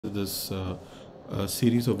this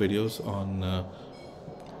series of videos on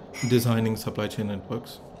designing supply chain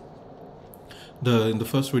networks. In the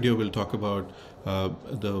first video, we'll talk about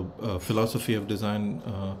the philosophy of design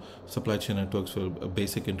supply chain networks, for a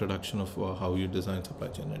basic introduction of how you design supply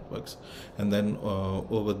chain networks. And then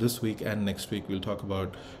over this week and next week, we'll talk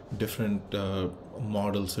about different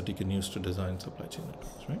models that you can use to design supply chain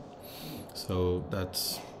networks, right? So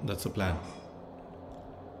that's the plan.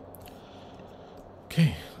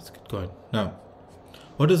 Okay, let's get going. Now,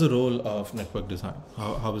 what is the role of network design?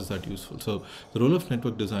 How is that useful? So the role of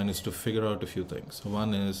network design is to figure out a few things. So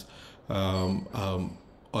one is, the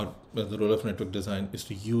role of network design is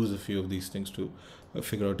to use a few of these things to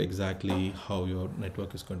figure out exactly how your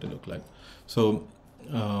network is going to look like. So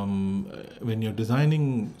when you're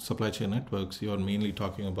designing supply chain networks, you're mainly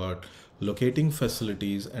talking about locating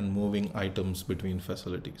facilities and moving items between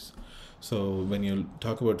facilities. So when you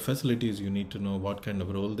talk about facilities, you need to know what kind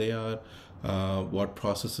of role they are, what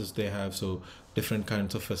processes they have. So different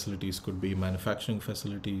kinds of facilities could be manufacturing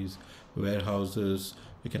facilities, warehouses,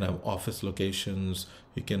 you can have office locations,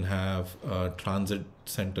 you can have transit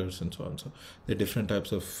centers and so on. So there are different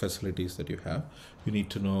types of facilities that you have. You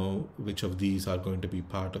need to know which of these are going to be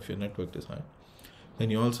part of your network design.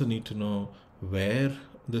 Then you also need to know where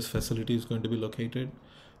this facility is going to be located,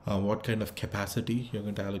 what kind of capacity you're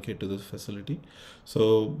going to allocate to this facility.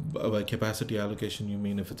 So by capacity allocation, you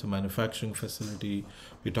mean if it's a manufacturing facility,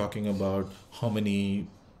 we're talking about how many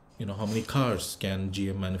cars can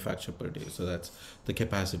GM manufacture per day. So that's the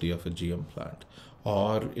capacity of a GM plant.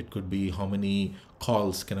 Or it could be how many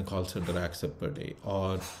calls can a call center accept per day,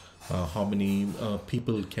 or how many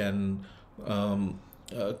people can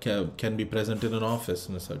be present in an office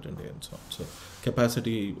in a certain day, and so on. So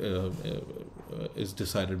capacity is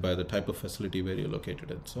decided by the type of facility where you're located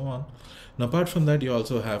and so on. Now, apart from that, you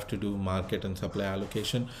also have to do market and supply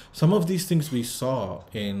allocation. Some of these things we saw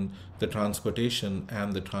in the transportation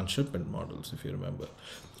and the transshipment models, if you remember.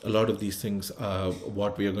 A lot of these things,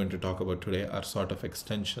 what we are going to talk about today, are sort of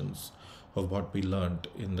extensions of what we learned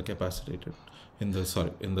in the in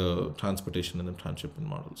the transportation and the transshipment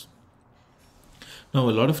models. Now,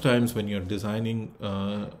 a lot of times when you're designing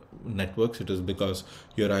networks, it is because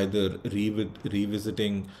you're either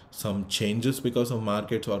revisiting some changes because of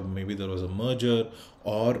markets, or maybe there was a merger,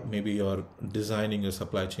 or maybe you're designing a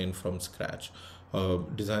supply chain from scratch,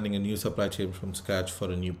 designing a new supply chain from scratch for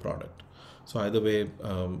a new product. So either way,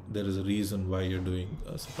 there is a reason why you're doing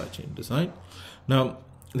supply chain design. Now,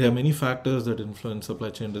 there are many factors that influence supply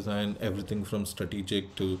chain design, everything from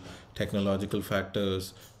strategic to technological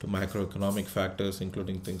factors to macroeconomic factors,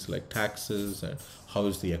 including things like taxes and how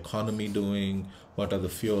is the economy doing, what are the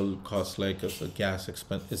fuel costs like, is gas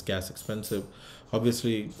expensive.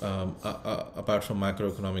 Obviously, apart from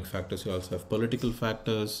macroeconomic factors, you also have political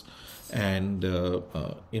factors and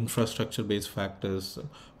infrastructure-based factors,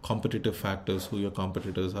 competitive factors, who your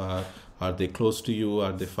competitors are they close to you,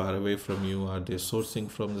 are they far away from you, are they sourcing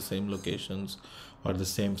from the same locations or the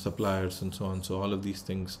same suppliers, and so on. So all of these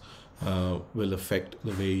things will affect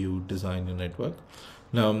the way you design your network.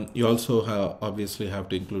 Now, you also obviously have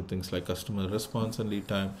to include things like customer response and lead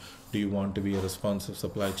time. Do you want to be a responsive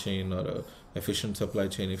supply chain or a efficient supply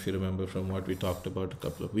chain, if you remember from what we talked about a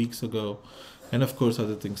couple of weeks ago? And of course,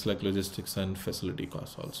 other things like logistics and facility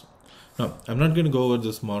costs also. Now, I'm not going to go over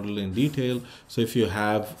this model in detail. So if you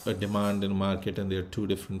have a demand in a market and there are two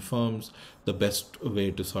different firms, the best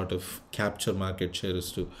way to sort of capture market share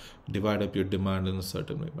is to divide up your demand in a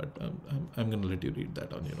certain way. But I'm going to let you read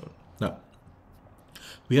that on your own. Now,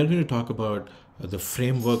 we are going to talk about the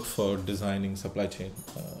framework for designing supply chain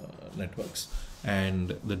networks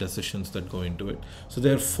and the decisions that go into it. So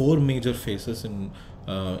there are four major phases in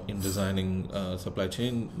designing supply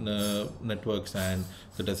chain networks, and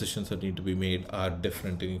the decisions that need to be made are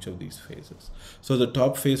different in each of these phases. So the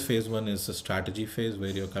top phase one, is the strategy phase, where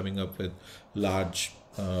you're coming up with large,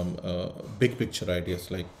 big picture ideas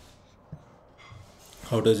like,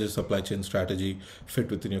 how does your supply chain strategy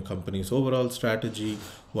fit within your company's overall strategy?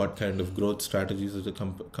 What kind of growth strategies does the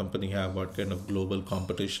company have? What kind of global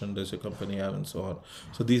competition does your company have? And so on.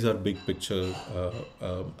 So these are big picture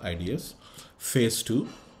ideas. Phase two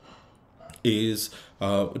is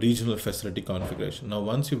regional facility configuration. Now,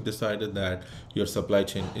 once you've decided that your supply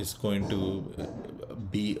chain is going to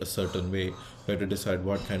be a certain way, you have to decide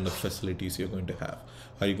what kind of facilities you're going to have.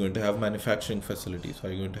 Are you going to have manufacturing facilities?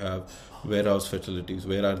 Are you going to have warehouse facilities?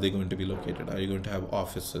 Where are they going to be located? Are you going to have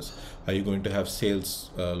offices? Are you going to have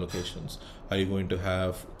sales locations? Are you going to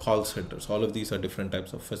have call centers? All of these are different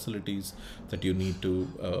types of facilities that you need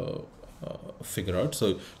to figure out.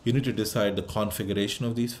 So you need to decide the configuration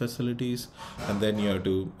of these facilities, and then you have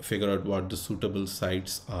to figure out what the suitable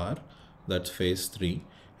sites are. That's phase 3.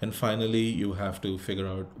 And finally, you have to figure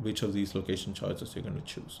out which of these location choices you're going to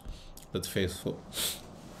choose. That's phase 4.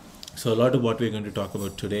 So a lot of what we're going to talk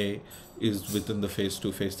about today is within the phase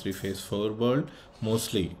 2, phase 3, phase 4 world,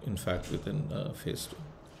 mostly, in fact, within phase 2.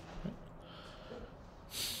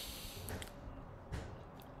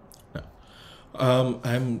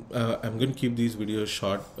 I'm going to keep these videos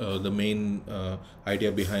short. The main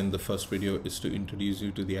idea behind the first video is to introduce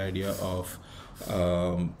you to the idea of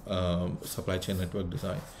supply chain network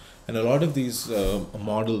design. And a lot of these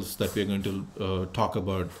models that we're going to talk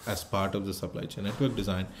about as part of the supply chain network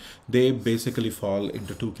design, they basically fall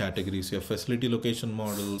into 2 categories. You have facility location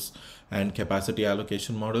models and capacity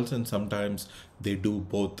allocation models, and sometimes they do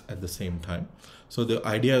both at the same time. So the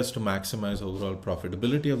idea is to maximize overall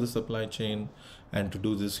profitability of the supply chain, and to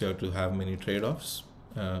do this you have to have many trade-offs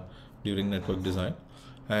during network design.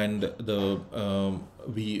 And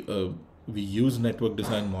we use network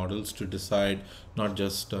design models to decide not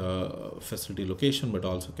just facility location but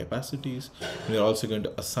also capacities. We're also going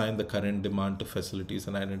to assign the current demand to facilities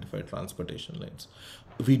and identify transportation lanes.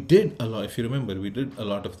 We did a lot, if you remember, we did a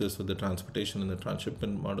lot of this with the transportation and the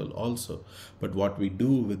transshipment model also. But what we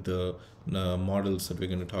do with the models that we're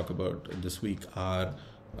going to talk about this week are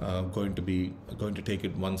going to take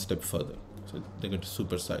it one step further. So they're going to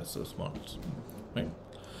supersize those models, right?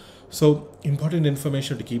 So important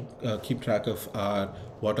information to keep track of are: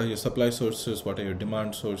 what are your supply sources, what are your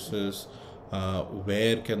demand sources,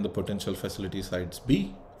 where can the potential facility sites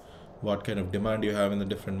be, what kind of demand you have in the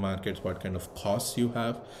different markets, what kind of costs you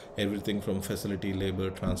have, everything from facility, labor,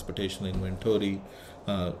 transportation, inventory,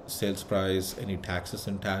 sales price, any taxes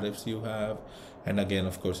and tariffs you have, and again,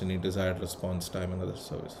 of course, any desired response time and other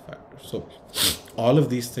service factors. So all of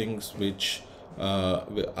these things which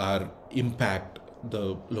impact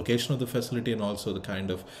the location of the facility and also the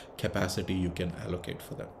kind of capacity you can allocate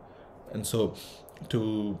for them. And so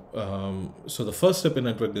so the first step in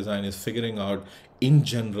network design is figuring out in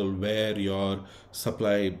general where your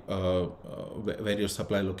supply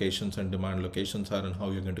locations and demand locations are and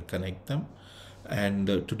how you're going to connect them. And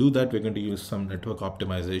to do that, we're going to use some network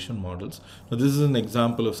optimization models. Now this is an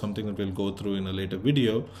example of something that we'll go through in a later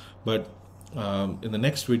video, but in the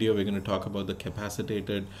next video we're going to talk about the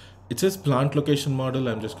capacitated, it says plant location model,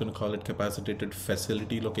 I'm just going to call it capacitated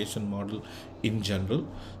facility location model in general.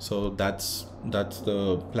 So that's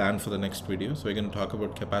the plan for the next video. So we're going to talk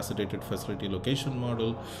about capacitated facility location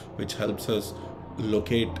model, which helps us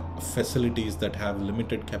locate facilities that have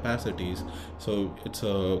limited capacities. So it's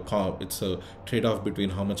a trade-off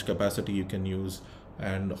between how much capacity you can use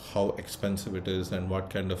and how expensive it is and what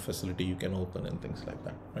kind of facility you can open and things like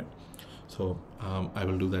that, right? So I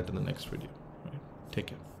will do that in the next video, right? Take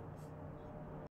care.